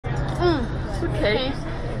Okay.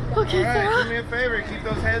 Okay, Alright, Sarah. do me a favor. Keep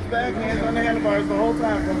those heads back, hands on the handlebars the whole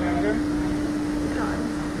time for me, okay?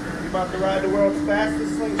 You're about to ride the world's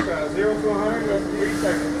fastest slingshot. 0 to 100, that's 3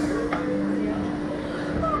 seconds.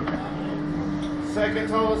 Second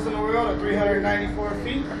tallest in the world at 394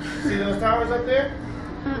 feet. See those towers up there?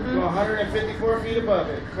 Go 154 feet above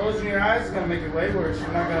it. Closing your eyes is going to make it way worse.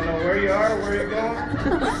 You're not going to know where you are or where you're going.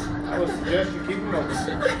 I would suggest you keep them open.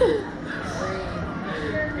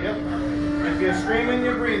 Yep. If you're screaming,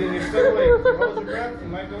 you're breathing, you're still awake. If you hold your breath, you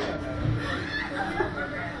might go down.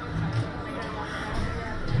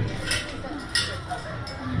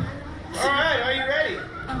 Alright, are you ready?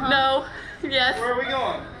 No. Yes. Where are we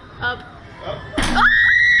going? Up. Up.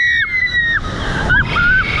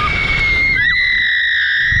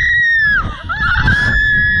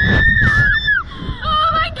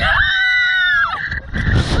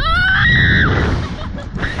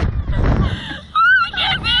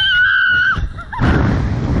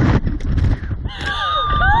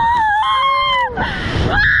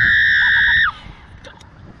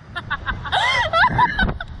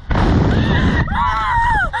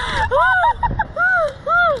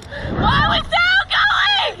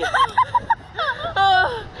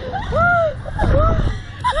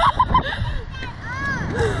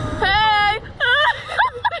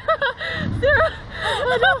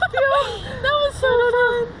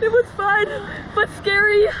 But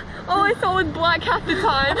scary. All I saw was black half the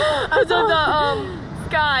time because of the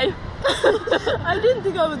sky. I didn't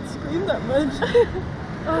think I would scream that much.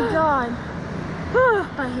 Oh God.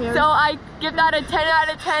 My hair. So I give that a 10 out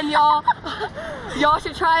of 10, y'all. Y'all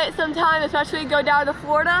should try it sometime, especially go down to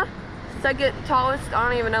Florida. Second tallest. I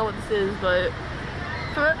don't even know what this is, but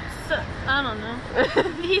I don't know.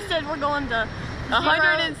 He said we're going to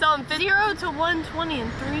 100 and something. 0 to 120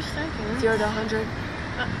 in 3 seconds. 0 to 100.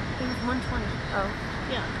 I think it's 120. Oh.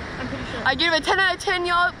 Yeah, I'm pretty sure. I give it a 10 out of 10,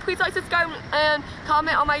 y'all. Please like, subscribe, and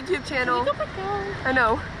comment on my YouTube channel. Can we go back down? I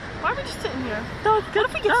know. Why are we just sitting here? That was good. What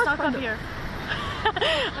if we get stuck up here?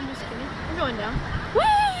 I'm just kidding. We're going down.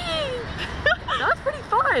 Whee! That was pretty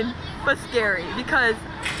fun, but scary because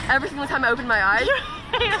every single time I opened my eyes,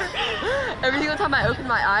 every single time I opened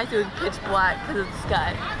my eyes, it was pitch black because of the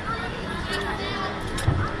sky.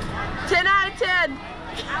 10 out of 10.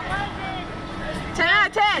 10 out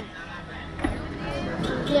of 10.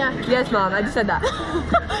 Yeah. Yes, Mom. I just said that.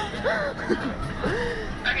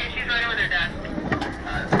 Okay, she's ready with her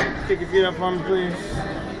dad. Kick your feet up on me, please.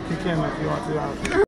 You can if you want to.